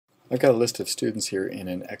I've got a list of students here in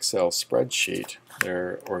an Excel spreadsheet.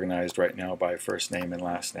 They're organized right now by first name and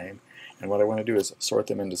last name. And what I want to do is sort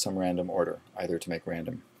them into some random order, either to make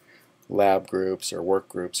random lab groups or work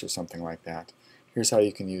groups or something like that. Here's how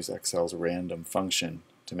you can use Excel's random function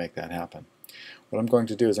to make that happen. What I'm going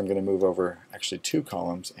to do is I'm going to move over actually 2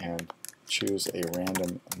 columns and choose a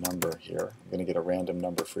random number here. I'm going to get a random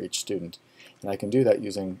number for each student. And I can do that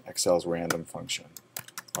using Excel's random function.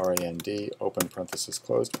 RAND, open parenthesis,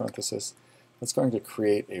 closed parenthesis. That's going to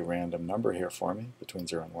create a random number here for me between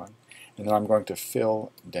 0 and 1. And then I'm going to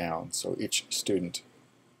fill down, so each student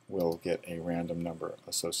will get a random number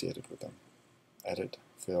associated with them. Edit,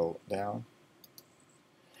 fill down,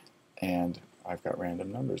 and I've got random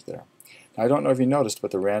numbers there. Now I don't know if you noticed,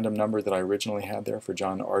 but the random number that I originally had there for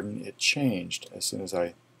John Arden, it changed as soon as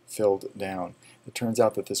I filled down. It turns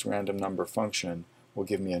out that this random number function will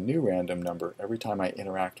give me a new random number every time I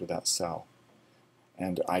interact with that cell.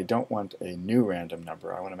 And I don't want a new random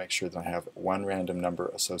number. I want to make sure that I have one random number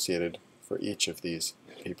associated for each of these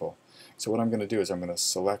people. So what I'm going to do is I'm going to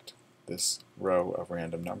select this row of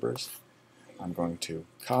random numbers. I'm going to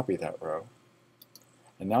copy that row.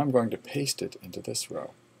 And now I'm going to paste it into this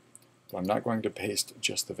row. But I'm not going to paste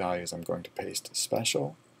just the values. I'm going to paste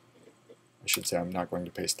special. I should say I'm not going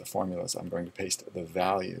to paste the formulas. I'm going to paste the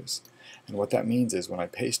values. And what that means is when I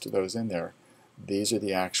paste those in there, these are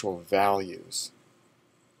the actual values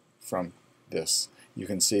from this. You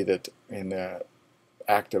can see that in the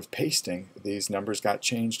act of pasting, these numbers got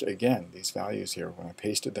changed again. These values here, when I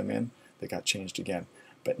pasted them in, they got changed again.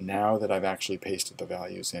 But now that I've actually pasted the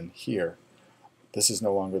values in here, this is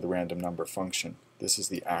no longer the random number function. This is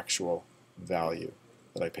the actual value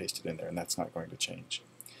that I pasted in there, and that's not going to change.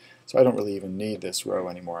 So I don't really even need this row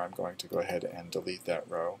anymore. I'm going to go ahead and delete that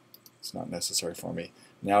row. It's not necessary for me.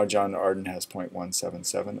 Now John Arden has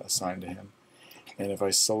 0.177 assigned to him. And if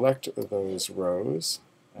I select those rows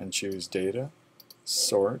and choose Data,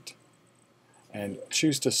 Sort, and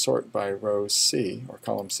choose to sort by row C, or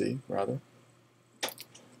column C rather,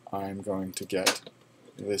 I'm going to get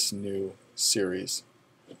this new series.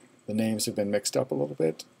 The names have been mixed up a little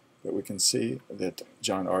bit, but we can see that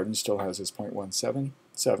John Arden still has his 0.177.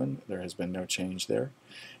 There has been no change there.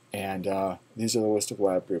 And these are the list of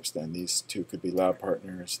lab groups then. These 2 could be lab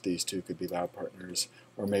partners, these 2 could be lab partners,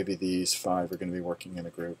 or maybe these 5 are going to be working in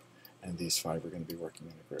a group, and these 5 are going to be working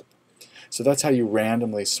in a group. So that's how you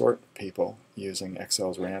randomly sort people using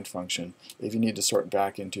Excel's rand function. If you need to sort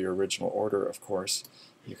back into your original order, of course,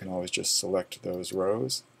 you can always just select those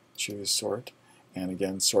rows, choose Sort, and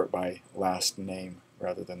again sort by last name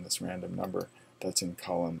rather than this random number. That's in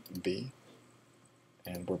column B.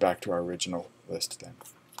 And we're back to our original list then.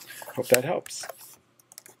 Hope that helps.